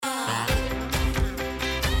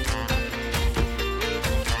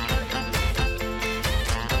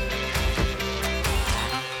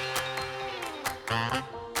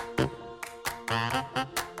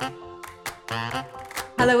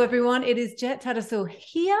Hello, everyone. It is Jet Tadasil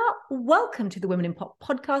here. Welcome to the Women in Pop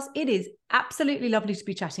podcast. It is absolutely lovely to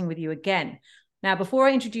be chatting with you again. Now, before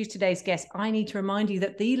I introduce today's guest, I need to remind you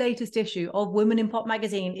that the latest issue of Women in Pop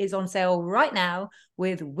magazine is on sale right now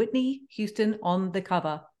with Whitney Houston on the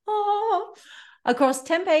cover. Oh. Across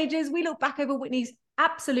 10 pages, we look back over Whitney's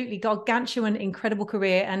absolutely gargantuan, incredible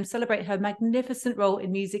career and celebrate her magnificent role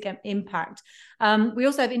in music and impact. We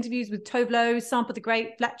also have interviews with Tove Lo, Sampa the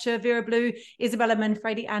Great, Fletcher, Vera Blue, Isabella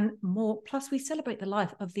Manfredi, and more. Plus, we celebrate the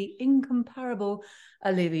life of the incomparable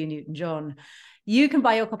Olivia Newton-John. You can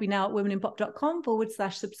buy your copy now at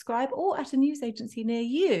womeninpop.com/subscribe or at a news agency near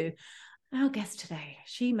you. Our guest today,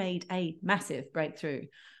 she made a massive breakthrough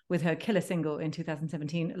with her killer single in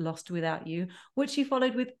 2017, Lost Without You, which she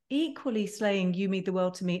followed with equally slaying You Mean the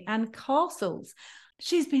World to Me and Castles.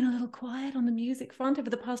 She's been a little quiet on the music front over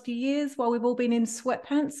the past few years while we've all been in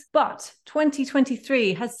sweatpants, but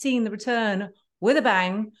 2023 has seen the return with a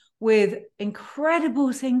bang with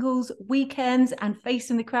incredible singles, Weekends, and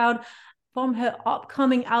Face in the Crowd from her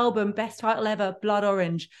upcoming album, Best Title Ever, Blood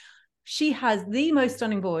Orange. She has the most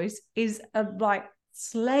stunning voice, is a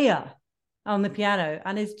slayer on the piano,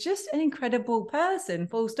 and is just an incredible person,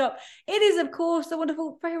 full stop. It is, of course, the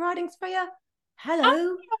wonderful Freya Ridings. Freya, hello.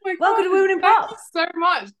 Oh my Welcome God. to Women in Pop. Thank you so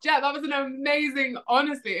much. Jet, that was an amazing,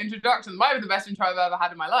 honestly, introduction. Might be the best intro I've ever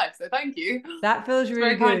had in my life, so thank you. That feels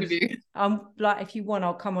really very good. Kind of you. If you want,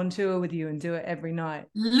 I'll come on tour with you and do it every night.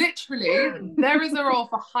 Literally, there is a role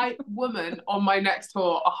for hype woman on my next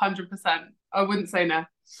tour, 100%. I wouldn't say no.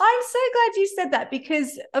 I'm so glad you said that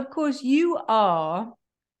because, of course, you are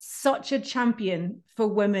such a champion for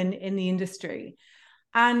women in the industry.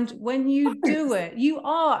 And when you do it, you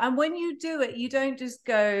are. And when you do it, you don't just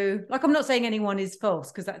go, I'm not saying anyone is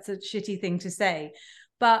false because that's a shitty thing to say,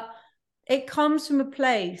 but it comes from a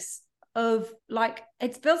place of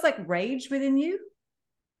it feels like rage within you.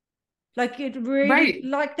 It really,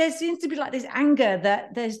 right. There seems to be this anger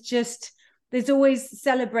that there's always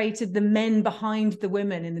celebrated the men behind the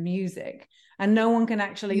women in the music. And no one can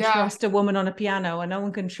actually trust a woman on a piano, and no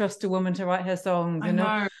one can trust a woman to write her songs. I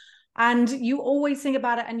know. And you always sing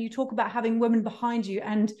about it, and you talk about having women behind you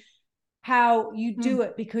and how you do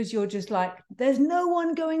it because you're just there's no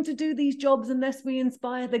one going to do these jobs unless we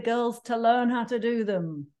inspire the girls to learn how to do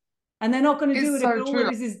them. And they're not going to do it if all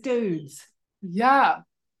it is dudes. Yeah.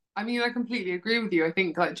 I mean, I completely agree with you. I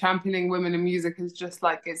think championing women in music is just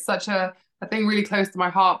it's such a thing really close to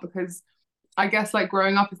my heart, because I guess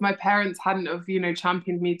growing up, if my parents hadn't have,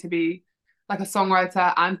 championed me to be a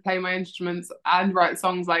songwriter and play my instruments and write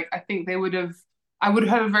songs, I think I would have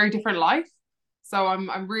had a very different life. So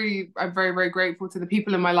I'm very, very grateful to the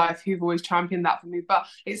people in my life who've always championed that for me. But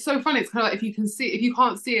it's so funny. It's kind of if you can't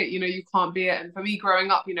see it, you can't be it. And for me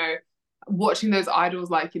growing up, watching those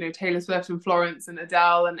idols Taylor Swift and Florence and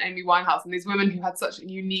Adele and Amy Winehouse and these women who had such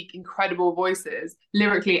unique, incredible voices,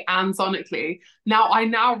 lyrically and sonically. I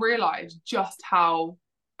now realize just how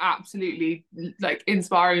absolutely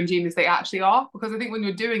inspiring and genius they actually are, because I think when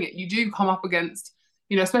you're doing it, you do come up against,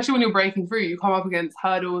 especially when you're breaking through, you come up against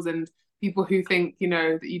hurdles and people who think,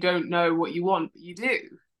 that you don't know what you want, but you do.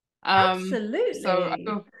 Absolutely. So I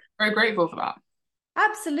feel very grateful for that.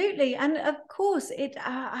 Absolutely. And of course,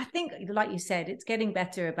 I think, like you said, it's getting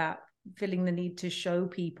better about feeling the need to show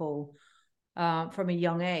people from a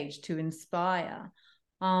young age to inspire.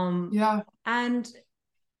 And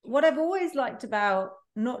what I've always liked about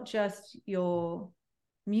not just your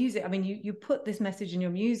music, I mean, you put this message in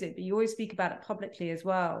your music, but you always speak about it publicly as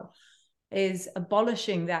well, is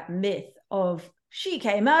abolishing that myth of she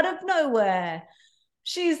came out of nowhere.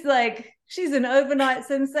 She's an overnight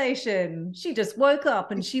sensation. She just woke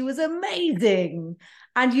up and she was amazing.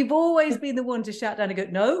 And you've always been the one to shout down and go,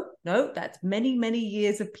 no, that's many, many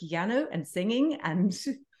years of piano and singing and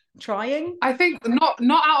trying. I think not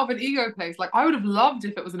out of an ego place. I would have loved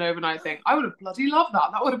if it was an overnight thing. I would have bloody loved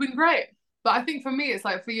that. That would have been great. But I think for me, it's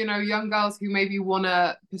for, young girls who maybe want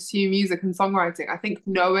to pursue music and songwriting, I think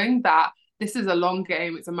knowing that this is a long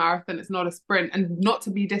game, it's a marathon, it's not a sprint, and not to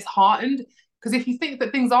be disheartened. Because if you think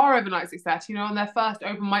that things are overnight success, on their first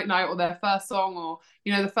open mic night or their first song, or,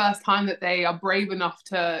 the first time that they are brave enough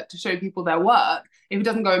to show people their work, if it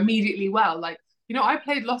doesn't go immediately well, I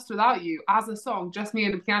played Lost Without You as a song, just me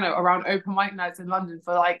and the piano, around open mic nights in London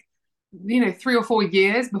for 3 or 4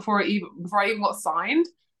 years before I even got signed,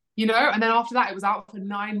 and then after that, it was out for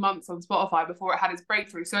 9 months on Spotify before it had its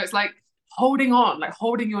breakthrough. So it's holding on,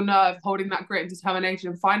 holding your nerve, holding that grit and determination,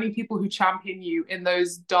 and finding people who champion you in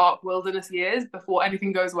those dark wilderness years before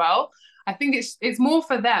anything goes well. I think it's more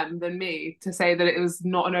for them than me to say that it was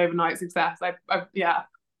not an overnight success.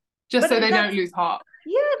 Just so they don't lose heart.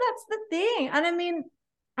 Yeah, that's the thing. And I mean,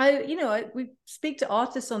 we speak to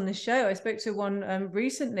artists on this show. I spoke to one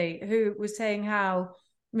recently who was saying how,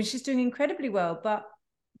 I mean, she's doing incredibly well, but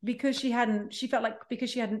because she felt like because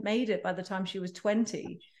she hadn't made it by the time she was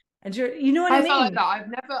 20. And you know what I mean? I felt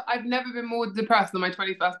like that. I've never been more depressed than my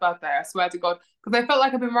 21st birthday, I swear to God. Because I felt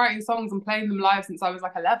like I've been writing songs and playing them live since I was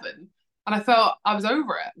like 11. And I felt I was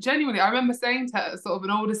over it. Genuinely, I remember saying to sort of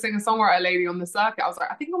an older singer-songwriter lady on the circuit, I was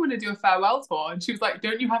like, I think I'm going to do a farewell tour. And she was like,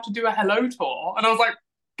 don't you have to do a hello tour? And I was like,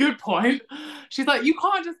 good point. She's like, you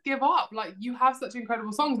can't just give up. Like, you have such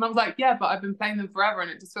incredible songs. And I was like, yeah, but I've been playing them forever.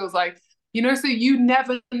 And it just feels like, so you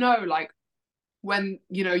never know, like, when,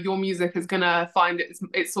 your music is going to find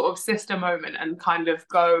its sort of sister moment and kind of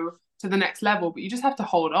go to the next level. But you just have to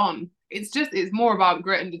hold on. It's more about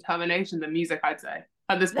grit and determination than music, I'd say.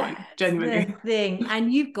 At this point, genuinely. The thing.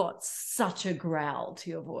 And you've got such a growl to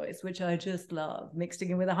your voice, which I just love, mixed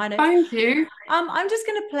in with a high note. Thank you. I'm just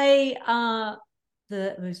going to play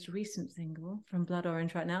the most recent single from Blood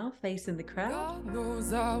Orange right now, Face in the Crowd. God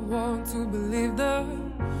knows I want to believe that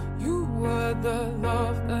you were the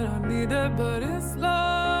love that I needed, but it's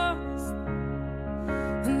lost.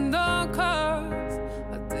 And cause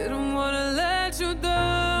I didn't want to let you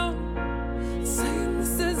down, saying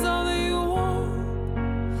this is all that you want,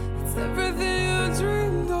 it's everything you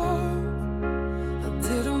dreamed of. I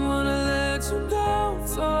didn't want to let you down,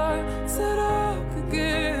 so I said I could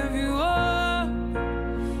give you up.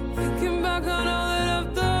 Thinking back on all that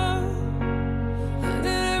I've done, and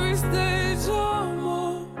at every stage I'm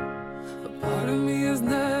on, a part of me has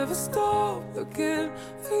never stopped looking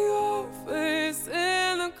for your face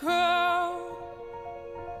in the crowd.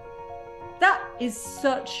 That is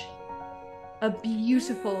such a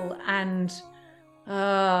beautiful, and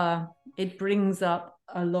it brings up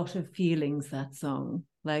a lot of feelings, that song.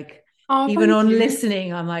 Like, even on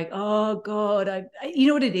listening, I'm like, oh God, you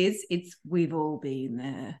know what it is? It's We've All Been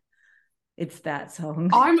There. It's that song.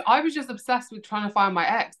 I was just obsessed with trying to find my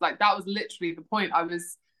ex. Like, that was literally the point. I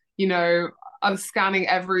was scanning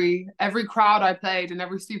every crowd I played and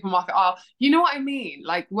every supermarket aisle. You know what I mean?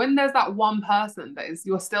 Like, when there's that one person that is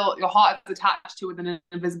your heart is attached to with an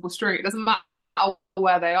invisible string, it doesn't matter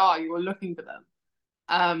where they are, you're looking for them.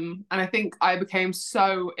 And I think I became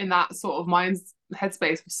so in that sort of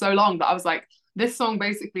headspace for so long that I was like, this song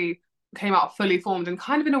basically came out fully formed, and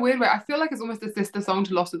kind of in a weird way, I feel like it's almost a sister song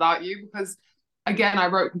to Lost Without You, because again, I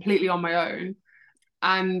wrote completely on my own.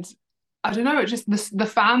 And I don't know, it just, the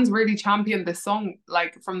fans really championed this song,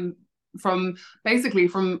 like from basically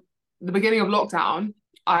from the beginning of lockdown.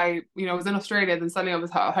 I was in Australia, then suddenly I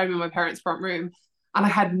was at home in my parents' front room, and I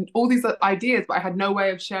had all these ideas, but I had no way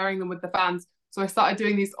of sharing them with the fans. So I started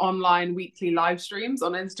doing these online weekly live streams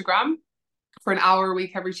on Instagram for an hour a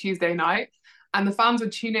week every Tuesday night. And the fans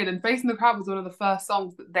would tune in, and Face in the Crowd was one of the first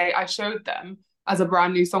songs that I showed them as a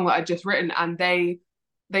brand new song that I'd just written. And they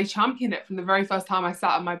championed it from the very first time I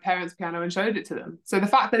sat at my parents' piano and showed it to them. So the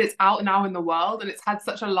fact that it's out now in the world and it's had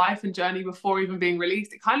such a life and journey before even being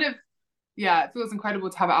released, it kind of, it feels incredible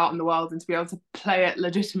to have it out in the world and to be able to play it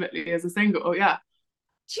legitimately as a single. Yeah.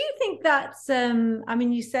 Do you think that's, I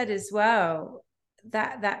mean, you said as well,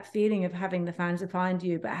 that feeling of having the fans to find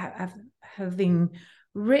you, but having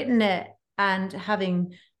written it and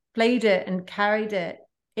having played it and carried it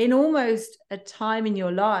in almost a time in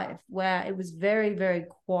your life where it was very, very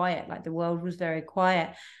quiet, like the world was very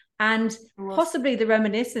quiet. And possibly the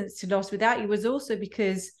reminiscence to Lost Without You was also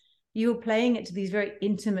because you were playing it to these very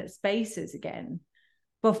intimate spaces again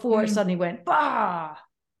before it suddenly went, bah!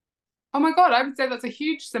 Oh my God, I would say that's a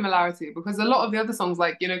huge similarity, because a lot of the other songs,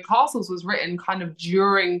 like, Castles was written kind of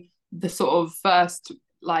during the sort of first,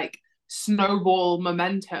 like, snowball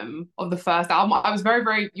momentum of the first album. I was very,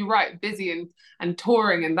 very, you're right, busy and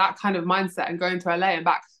touring and that kind of mindset and going to LA and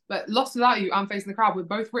back. But Lost Without You and Face in the Crowd were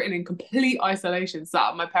both written in complete isolation, sat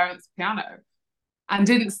at my parents' piano, and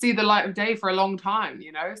didn't see the light of day for a long time,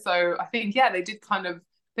 So I think,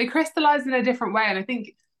 they crystallized in a different way. And I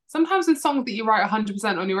think sometimes with songs that you write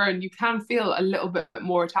 100% on your own, you can feel a little bit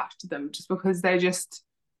more attached to them just because they're just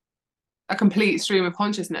a complete stream of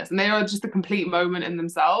consciousness and they are just a complete moment in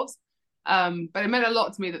themselves. But it meant a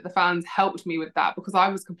lot to me that the fans helped me with that, because I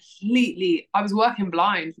was working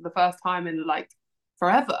blind for the first time in like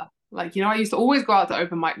forever. Like, I used to always go out to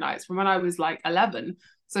open mic nights from when I was like 11.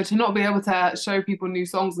 So to not be able to show people new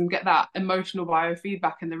songs and get that emotional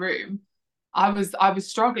biofeedback in the room, I was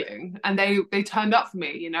struggling, and they turned up for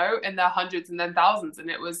me, in their hundreds and then thousands,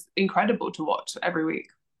 and it was incredible to watch every week.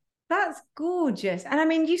 That's gorgeous. And I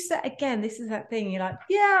mean, you said, again, this is that thing, you're like,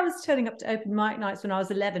 yeah, I was turning up to open mic nights when I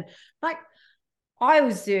was 11. Like, I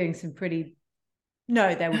was doing some they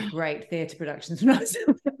were great theatre productions when I was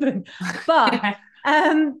 11. But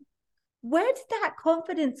Where did that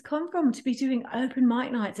confidence come from to be doing open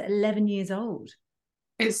mic nights at 11 years old?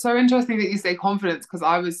 It's so interesting that you say confidence, because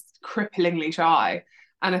I was cripplingly shy.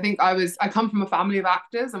 And I think I come from a family of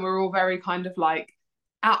actors, and we're all very kind of like,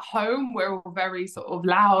 at home, we're all very sort of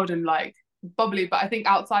loud and like bubbly. But I think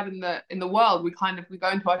outside in the world, we go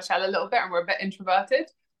into our shell a little bit, and we're a bit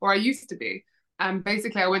introverted, or I used to be. And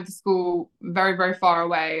basically I went to school very, very far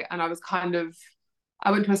away, and I went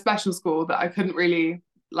to a special school that I couldn't really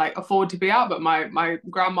like afford to be at, but my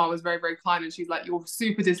grandma was very, very kind, and she's like, you're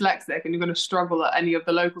super dyslexic and you're going to struggle at any of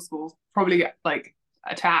the local schools, probably get like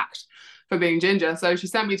attacked for being ginger. So she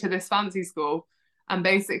sent me to this fancy school, and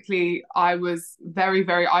basically I was very,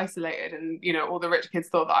 very isolated, and all the rich kids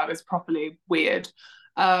thought that I was properly weird.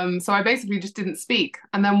 So I basically just didn't speak.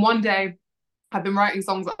 And then one day, I've been writing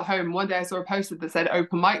songs at home. One day I saw a poster that said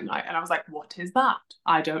open mic night, and I was like, what is that?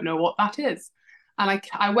 I don't know what that is. And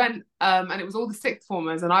I went, and it was all the sixth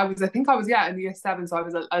formers, and I think I was in the year 7, so I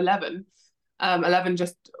was 11, 11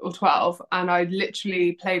 just or 12, and I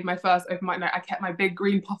literally played my first open mic night. I kept my big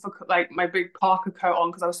green puffer, like my big Parker coat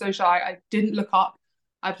on, because I was so shy. I didn't look up.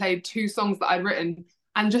 I played 2 songs that I'd written,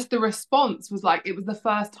 and just the response was like, it was the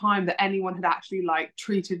first time that anyone had actually like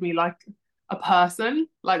treated me like a person,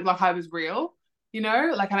 like I was real,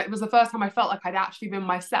 like, and it was the first time I felt like I'd actually been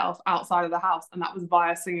myself outside of the house, and that was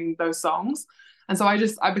via singing those songs. And so I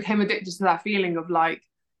became addicted to that feeling of like,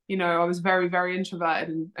 I was very, very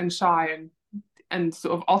introverted and shy and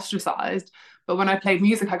sort of ostracized. But when I played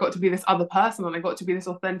music, I got to be this other person, and I got to be this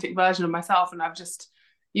authentic version of myself. And I've just,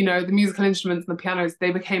 the musical instruments and the pianos,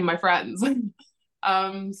 they became my friends.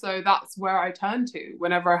 So that's where I turned to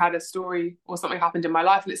whenever I had a story or something happened in my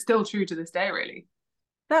life. And it's still true to this day, really.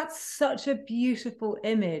 That's such a beautiful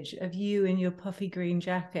image of you in your puffy green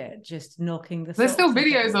jacket, just knocking the. There's still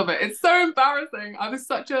videos of it. It's so embarrassing. I was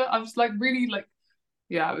like really like,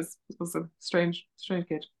 yeah, I was a strange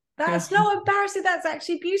kid. That's not embarrassing. That's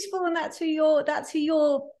actually beautiful, and that's who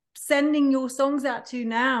you're sending your songs out to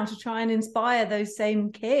now, to try and inspire those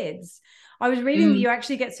same kids. I was reading that you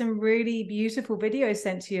actually get some really beautiful videos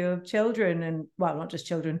sent to you of children, and well, not just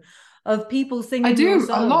children, of people singing. I do your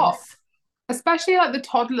songs. a lot. Especially like the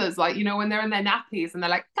toddlers, like, when they're in their nappies and they're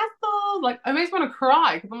like, Castle, like, I makes me want to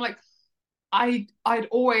cry, because I'm like, I'd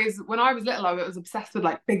always, when I was little, I was obsessed with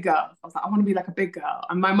like big girls. I was like, I want to be like a big girl.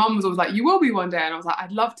 And my mum was always like, you will be one day. And I was like,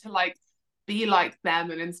 I'd love to like be like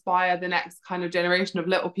them and inspire the next kind of generation of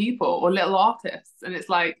little people or little artists. And it's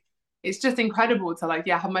like, it's just incredible to like,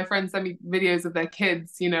 have my friends send me videos of their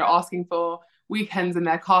kids, asking for weekends in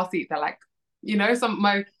their car seat. They're like,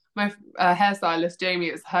 my hairstylist Jamie,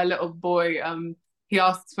 is her little boy, he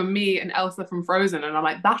asks for me and Elsa from Frozen, and I'm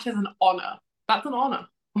like, that is an honor. That's an honor.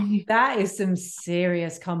 That is some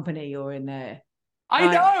serious company you're in there.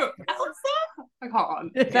 I know. Elsa, I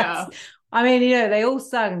can't. Yeah, I mean, they all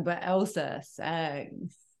sung, but Elsa sang.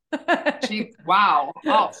 Wow.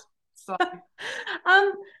 Oh, sorry.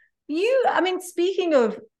 Speaking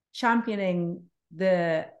of championing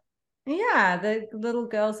the little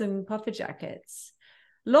girls in puffer jackets,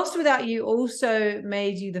 Lost Without You also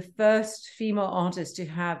made you the first female artist to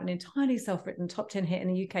have an entirely self-written top 10 hit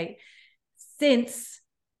in the UK since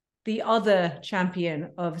the other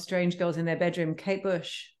champion of Strange Girls in Their Bedroom, Kate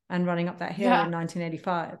Bush, and Running Up That Hill in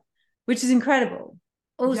 1985, which is incredible.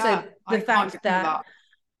 Also, the fact that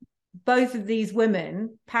both of these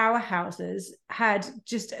women, powerhouses, had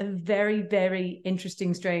just a very, very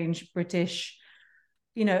interesting, strange British,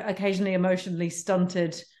 occasionally emotionally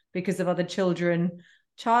stunted because of other children,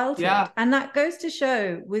 childhood. Yeah. And that goes to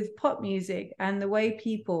show with pop music and the way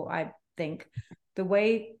people, I think, the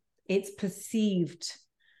way it's perceived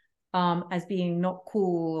as being not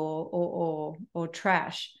cool or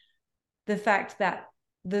trash, the fact that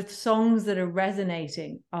the songs that are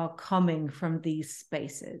resonating are coming from these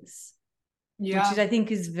spaces, which is, I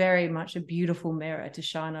think, is very much a beautiful mirror to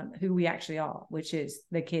shine on who we actually are, which is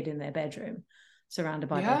the kid in their bedroom surrounded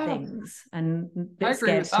by their things and a bit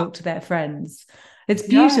scared to talk to their friends. It's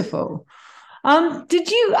beautiful. With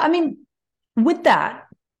that,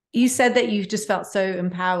 you said that you just felt so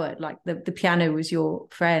empowered, like the piano was your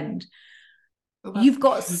friend. You've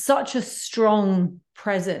got such a strong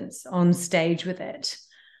presence on stage with it.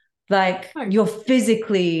 Like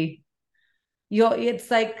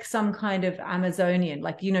it's like some kind of Amazonian,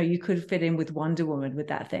 like, you could fit in with Wonder Woman with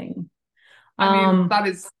that thing. That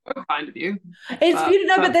is so kind of you. It's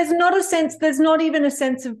beautiful, but there's not even a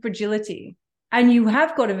sense of fragility. And you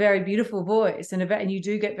have got a very beautiful voice and you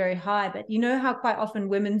do get very high, but you know how quite often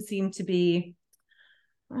women seem to be,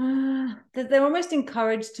 they're almost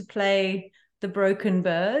encouraged to play the broken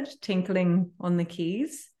bird tinkling on the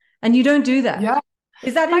keys. And you don't do that. Yeah.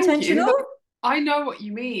 Is that Thank intentional? you. I know what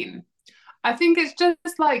you mean. I think it's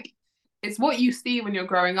just like it's what you see when you're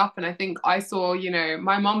growing up. And I think I saw,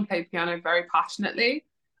 my mum played piano very passionately.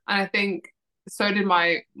 And I think so did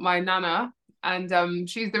my nana. And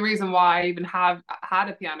she's the reason why I even have had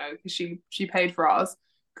a piano, because she paid for ours.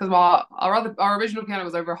 Because our original piano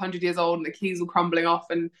was over 100 years old and the keys were crumbling off.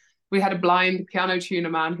 And we had a blind piano tuner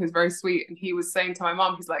man who's very sweet. And he was saying to my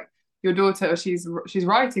mum, he's like, your daughter, she's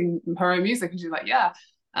writing her own music. And she's like, yeah.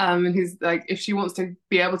 And he's like, if she wants to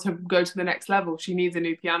be able to go to the next level, she needs a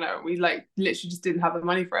new piano. We like literally just didn't have the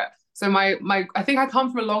money for it. So my I think I come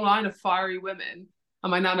from a long line of fiery women, and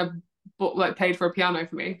my nana paid for a piano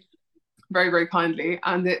for me very, very kindly.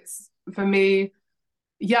 And it's for me,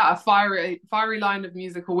 yeah, a fiery line of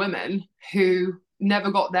musical women who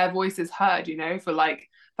never got their voices heard,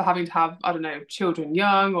 for having to have, I don't know, children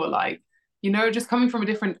young, or just coming from a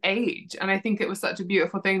different age. And I think it was such a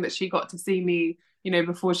beautiful thing that she got to see me,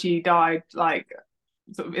 before she died, sort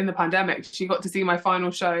of in the pandemic. She got to see my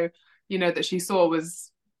final show, that she saw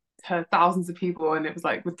was her thousands of people, and it was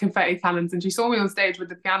like with confetti cannons, and she saw me on stage with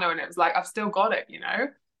the piano, and it was like, I've still got it.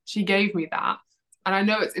 She gave me that. And I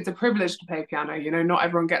know it's a privilege to play piano, not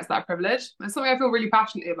everyone gets that privilege. It's something I feel really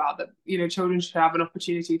passionately about, that children should have an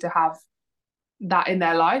opportunity to have that in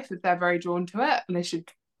their life if they're very drawn to it. And they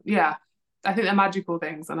should, yeah, I think they're magical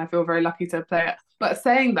things, and I feel very lucky to play it. But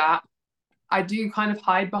saying that, I do kind of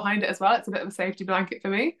hide behind it as well. It's a bit of a safety blanket for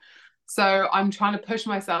me. So I'm trying to push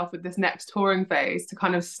myself with this next touring phase to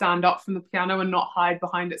kind of stand up from the piano and not hide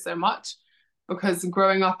behind it so much. Because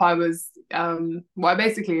growing up, I was, I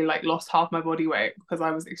basically lost half my body weight because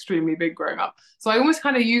I was extremely big growing up. So I almost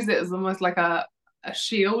kind of use it as almost like a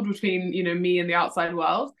shield between, me and the outside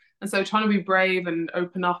world. And so trying to be brave and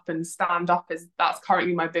open up and stand up that's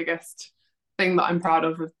currently my biggest thing that I'm proud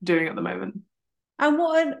of doing at the moment. And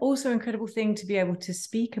what an also incredible thing to be able to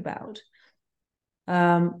speak about.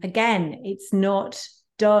 Again, it's not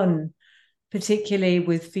done particularly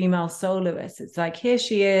with female soloists. It's like, here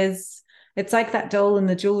she is. It's like that doll in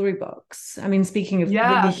the jewelry box. I mean, speaking of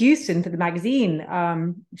Whitney Houston for the magazine,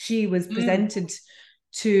 she was presented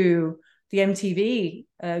to the MTV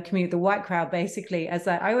community, the white crowd, basically, as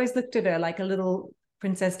I always looked at her like a little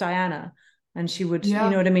Princess Diana. And she would, you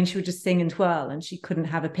know what I mean? She would just sing and twirl, and she couldn't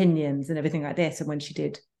have opinions and everything like this. And when she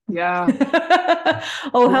did, hell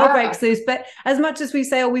breaks loose. But as much as we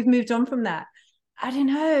say, we've moved on from that, I don't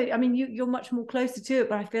know. I mean, you're much more closer to it,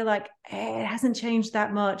 but I feel like it hasn't changed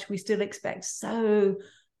that much. We still expect so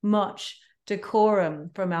much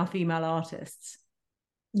decorum from our female artists.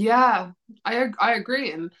 Yeah, I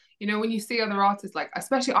agree. And, when you see other artists,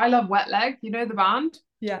 especially I love Wet Leg, the band.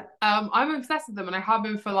 Yeah. I'm obsessed with them, and I have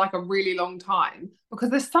been for a really long time,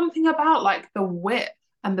 because there's something about the wit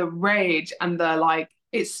and the rage and the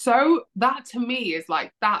it's so, that to me is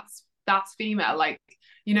that's female,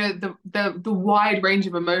 the wide range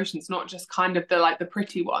of emotions, not just kind of the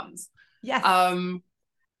pretty ones. Yes. And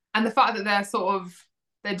the fact that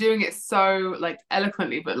they're doing it so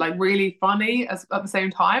eloquently, but really funny at the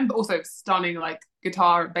same time, but also stunning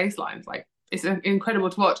guitar and bass lines. It's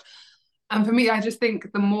incredible to watch. And for me, I just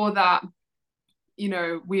think the more that,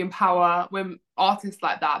 we empower women, artists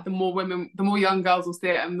like that, the more young girls will see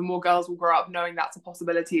it, and the more girls will grow up knowing that's a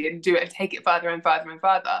possibility and do it and take it further and further and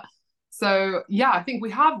further. So yeah, I think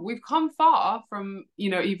we've come far from,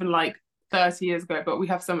 even 30 years ago, but we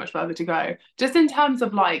have so much further to go, just in terms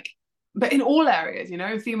of but in all areas,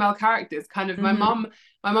 female characters kind of. My mum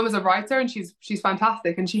is a writer, and she's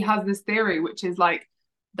fantastic. And she has this theory, which is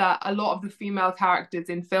that a lot of the female characters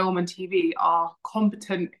in film and TV are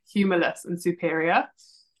competent, humorless, and superior.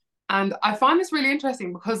 And I find this really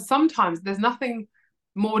interesting, because sometimes there's nothing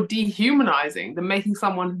more dehumanizing than making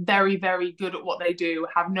someone very, very good at what they do,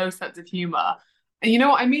 have no sense of humor. And you know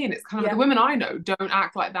what I mean? It's kind of the women I know don't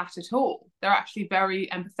act like that at all. They're actually very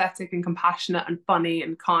empathetic and compassionate and funny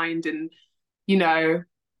and kind and,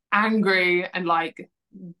 angry and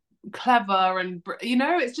clever, and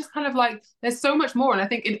it's just kind of there's so much more. And I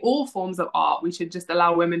think in all forms of art, we should just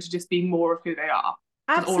allow women to just be more of who they are.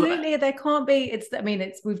 Absolutely. There can't be,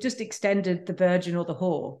 we've just extended the virgin or the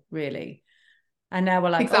whore, really. And now we're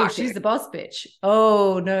like, exactly. Oh, she's the boss bitch.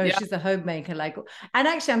 Oh no, she's the homemaker. And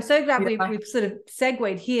actually, I'm so glad we've sort of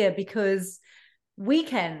segued here, because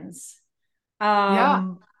Weekends,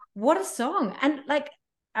 what a song. And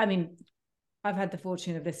I've had the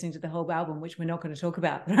fortune of listening to the whole album, which we're not going to talk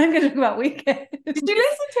about, but I'm going to talk about Weekends. Did you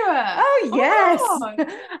listen to it? Oh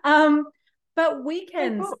yes. But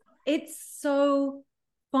Weekends, it's so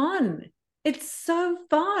fun. It's so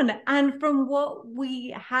fun. And from what we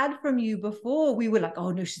had from you before, we were like, oh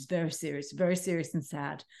no, she's very serious and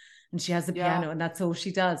sad. and she has the Yeah. piano, and that's all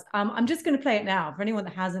she does. I'm just going to play it now for anyone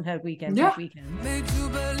that hasn't heard Weekends Yeah. this weekend. Made you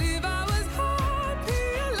believe I was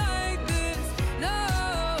happy like this. No,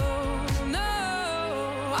 no,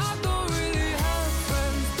 I don't really have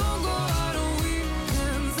friends. Don't go out on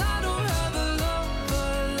weekends. I don't have a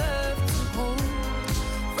lover left to hold.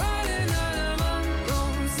 Friday night I'm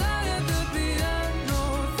alone, sat at the piano,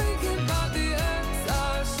 thinking about the ex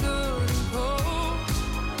I shouldn't call.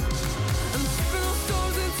 I'm sipping on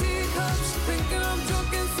stones and teacups, thinking I'm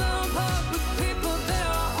drunk in some pub with people that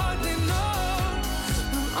I hardly know.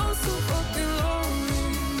 I'm so fucking lonely,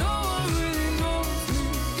 no one really knows me.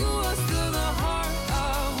 You are still the heart I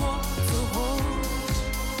want to hold.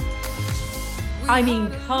 I mean,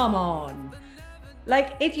 come on.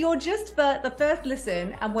 Like, if you're just for the first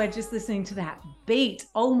listen and we're just listening to that beat,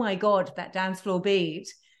 oh my God, that dance floor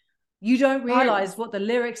beat, you don't realize what the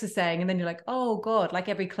lyrics are saying. And then you're like, oh God, like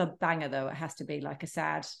every club banger, though, it has to be like a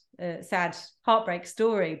sad heartbreak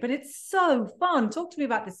story. But it's so fun. Talk to me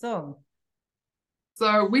about this song.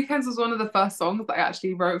 So Weekends was one of the first songs that I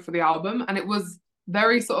actually wrote for the album, and it was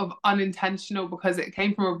very sort of unintentional because it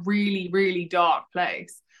came from a really, really dark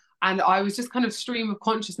place. And I was just kind of stream of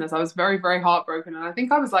consciousness. I was very, very heartbroken. And I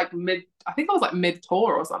think I was like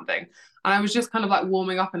mid-tour or something. And I was just kind of like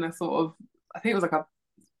warming up in a sort of, I think it was like a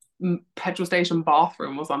petrol station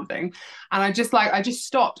bathroom or something. And I just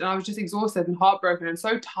stopped, and I was just exhausted and heartbroken and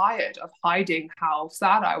so tired of hiding how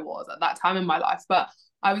sad I was at that time in my life. But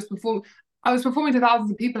I was performing to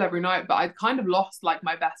thousands of people every night, but I'd kind of lost like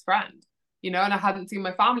my best friend, and I hadn't seen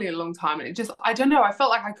my family in a long time. And it just, I don't know, I felt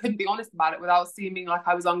like I couldn't be honest about it without seeming like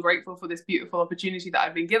I was ungrateful for this beautiful opportunity that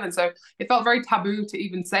I'd been given. So it felt very taboo to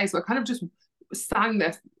even say. So I kind of just sang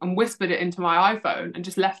this and whispered it into my iPhone and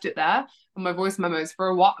just left it there on my voice memos for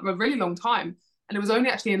a really long time. And it was only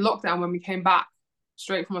actually in lockdown when we came back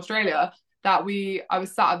straight from Australia that I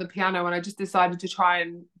was sat at the piano, and I just decided to try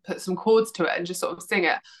and put some chords to it and just sort of sing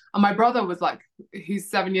it. And my brother was like, he's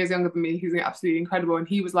 7 years younger than me, he's absolutely incredible, and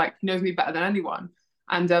he was like, he knows me better than anyone.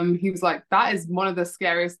 And he was like, that is one of the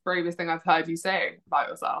scariest, bravest thing I've heard you say about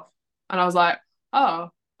yourself. And I was like, oh.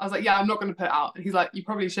 I was like, yeah, I'm not going to put it out. And he's like, you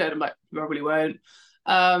probably should. I'm like, you probably won't.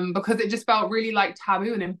 Because it just felt really like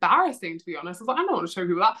taboo and embarrassing, to be honest. I was like, I don't want to show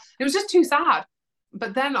people that. It was just too sad.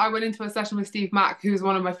 But then I went into a session with Steve Mack, who's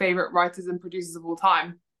one of my favorite writers and producers of all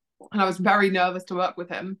time. And I was very nervous to work with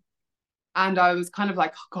him. And I was kind of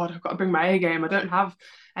like, oh God, I've got to bring my A game. I don't have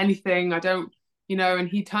anything. I don't, and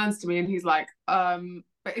he turns to me and he's like,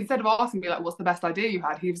 but instead of asking me like, what's the best idea you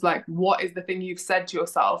had? He was like, what is the thing you've said to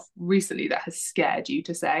yourself recently that has scared you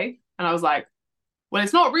to say? And I was like, well,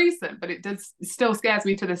 it's not recent, but it still scares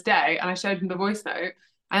me to this day. And I showed him the voice note,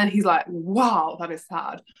 and he's like, wow, that is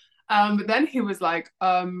sad. But then he was like,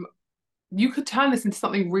 you could turn this into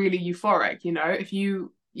something really euphoric, if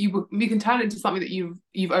you can turn it into something that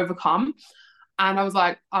you've overcome. And I was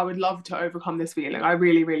like, I would love to overcome this feeling. I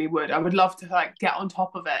really, really would. I would love to like get on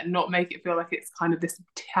top of it and not make it feel like it's kind of this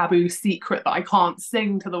taboo secret that I can't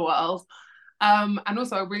sing to the world. And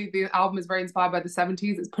also the album is very inspired by the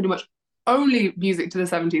 70s. It's pretty much only music to the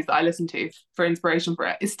 70s that I listen to for inspiration for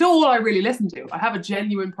it. It's still all I really listen to. I have a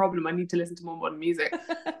genuine problem. I need to listen to more modern music.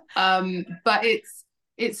 But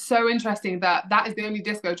it's so interesting that is the only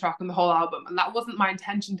disco track on the whole album, and that wasn't my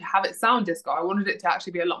intention to have it sound disco. I wanted it to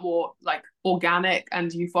actually be a lot more like organic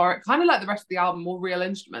and euphoric, kind of like the rest of the album, more real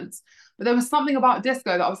instruments. But there was something about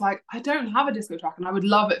disco that I was like, I don't have a disco track, and I would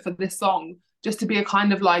love it for this song just to be a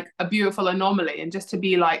kind of like a beautiful anomaly, and just to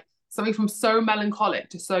be like something from so melancholic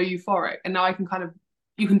to so euphoric. And now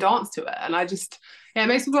you can dance to it, and it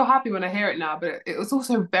makes me feel happy when I hear it now. But it was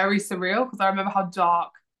also very surreal because I remember how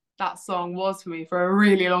dark that song was for me for a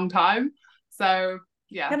really long time. So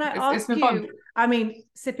yeah, can I ask been you, fun. I mean,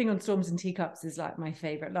 sipping on storms and teacups is like my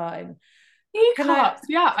favorite line. Teacups,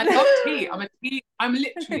 yeah, I love tea. I'm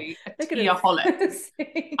literally a teaaholic.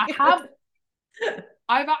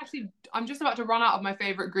 I'm just about to run out of my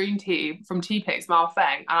favorite green tea from Tea Picks, Mao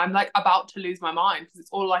Feng, and I'm like about to lose my mind because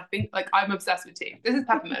it's all I think. Like, I'm obsessed with tea. This is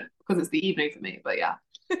peppermint because it's the evening for me, but yeah.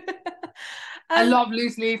 I love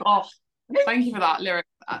loose leaf. Oh, thank you for that lyric.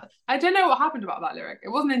 I don't know what happened about that lyric. It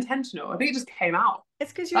wasn't intentional. I think it just came out.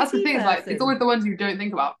 It's because you're That's the thing. Is like, it's always the ones you don't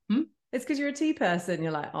think about. It's because you're a tea person.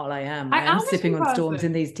 You're like, all I am sipping on storms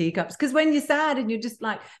in these teacups. Because when you're sad and you're just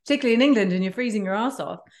like, particularly in England, and you're freezing your ass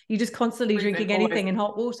off, you're just constantly drinking anything in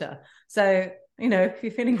hot water. So, if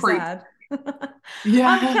you're feeling sad.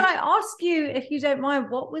 Yeah. Can I ask you, if you don't mind,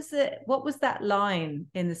 what was that line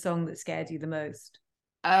in the song that scared you the most?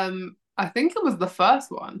 I think it was the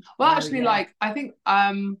first one. Well, I think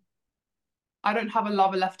I don't have a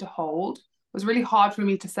lover left to hold. It was really hard for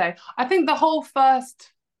me to say. I think the whole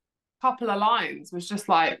first couple of lines was just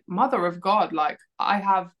like, mother of God, like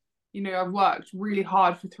I've worked really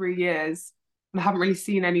hard for 3 years and I haven't really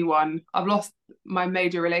seen anyone. I've lost my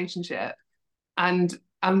major relationship. And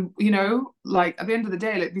like at the end of the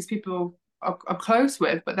day, like these people are close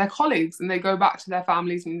with, but they're colleagues and they go back to their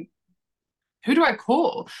families, and who do I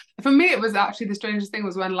call? For me, it was actually the strangest thing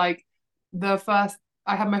was when like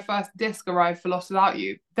I had my first disc arrive for Lost Without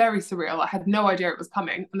You. Very surreal. I had no idea it was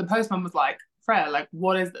coming. And the postman was like, Freya, like,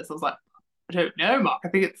 what is this? I was like, I don't know, Mark.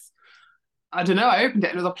 I don't know. I opened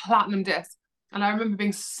it and it was a platinum disc. And I remember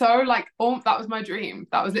being so like, oh, that was my dream.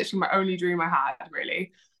 That was literally my only dream I had,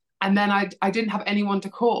 really. And then I didn't have anyone to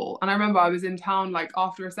call. And I remember I was in town like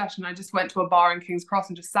after a session. I just went to a bar in King's Cross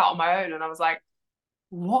and just sat on my own. And I was like,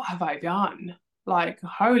 what have I done? Like,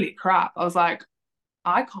 holy crap. I was like,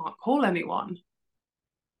 I can't call anyone.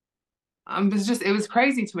 It was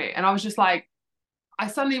crazy to me. And I was just like, I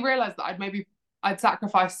suddenly realized that I'd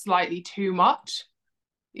sacrificed slightly too much,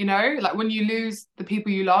 like when you lose the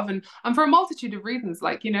people you love, and for a multitude of reasons,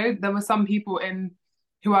 like, there were some people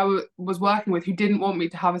who I was working with who didn't want me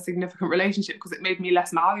to have a significant relationship because it made me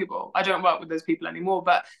less valuable. I don't work with those people anymore,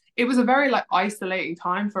 but it was a very like isolating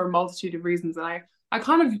time for a multitude of reasons. And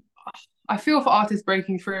I feel for artists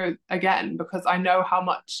breaking through again, because I know how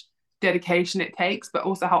much dedication it takes, but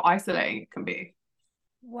also how isolating it can be.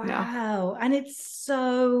 Wow. Yeah. And it's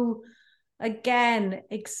so, again,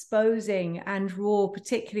 exposing and raw,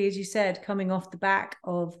 particularly, as you said, coming off the back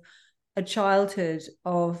of a childhood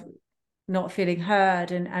of not feeling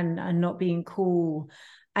heard and not being cool.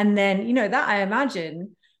 And then, that I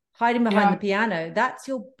imagine hiding behind the piano, that's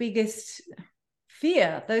your biggest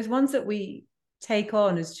fear. Those ones that we take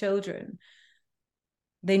on as children,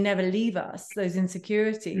 they never leave us, those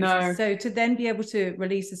insecurities. No. So to then be able to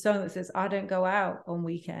release a song that says, I don't go out on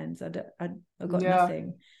weekends, I've got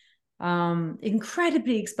nothing.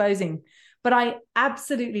 Incredibly exposing. But I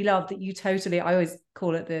absolutely love that you I always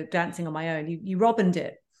call it the dancing on my own. You Robined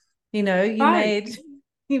it. You made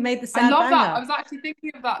the sad I love banger. that. I was actually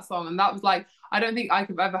thinking of that song, and that was like, I don't think I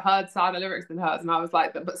could have ever heard sadder lyrics than hers. And I was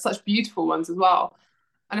like, but such beautiful ones as well.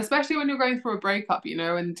 And especially when you're going through a breakup,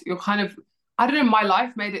 and you're kind of, I don't know, my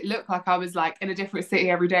life made it look like I was like in a different city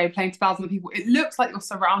every day playing to thousands of people. It looks like you're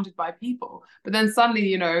surrounded by people. But then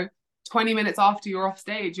suddenly, 20 minutes after you're off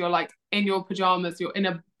stage, you're like in your pajamas, you're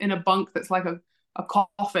in a bunk that's like a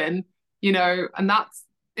coffin, and that's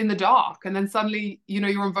in the dark. And then suddenly,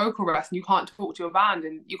 you're on vocal rest and you can't talk to your band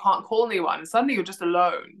and you can't call anyone. And suddenly you're just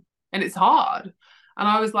alone and it's hard. And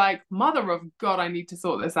I was like, mother of God, I need to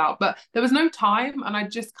sort this out. But there was no time. And I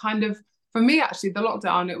just kind of, for me, actually, the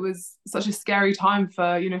lockdown, it was such a scary time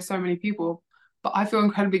for, so many people. But I feel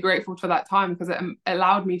incredibly grateful for that time, because it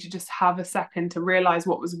allowed me to just have a second to realize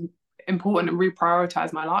what was important and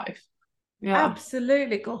reprioritize my life. Yeah,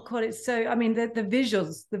 absolutely. God, it's so, I mean, the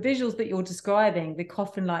visuals that you're describing, the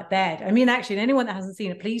coffin-like bed. I mean, actually, anyone that hasn't seen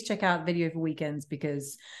it, please check out the video for Weekends,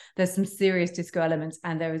 because there's some serious disco elements,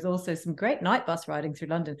 and there is also some great night bus riding through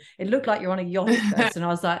London. It looked like you're on a yacht first, and I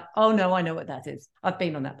was like, oh no, I know what that is. I've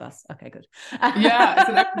been on that bus. Okay, good. Yeah, it's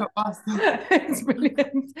an open bus. It's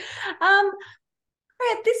brilliant.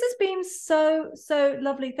 This has been so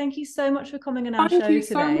lovely. Thank you so much for coming on our show today.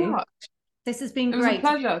 Thank you so much. This has been great. It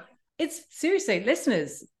was a pleasure. It's seriously,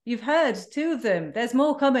 listeners, you've heard 2 of them. There's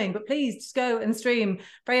more coming, but please just go and stream.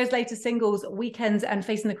 Freya's latest singles, Weekends and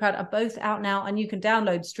Facing the Crowd, are both out now, and you can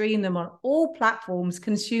download, stream them on all platforms,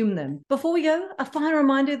 consume them. Before we go, a final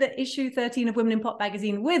reminder that issue 13 of Women in Pop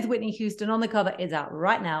magazine with Whitney Houston on the cover is out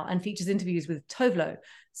right now and features interviews with Tove Lo,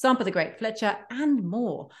 Sampa the Great, Fletcher, and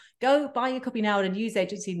more. Go buy your copy now at a news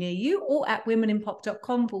agency near you or at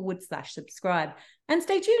womeninpop.com/subscribe. And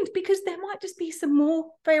stay tuned, because there might just be some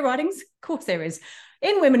more Freya Ridings, of course there is,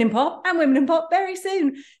 in Women in Pop and Women in Pop very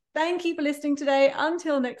soon. Thank you for listening today.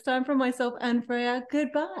 Until next time, from myself and Freya,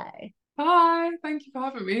 goodbye. Bye. Thank you for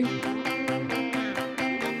having me.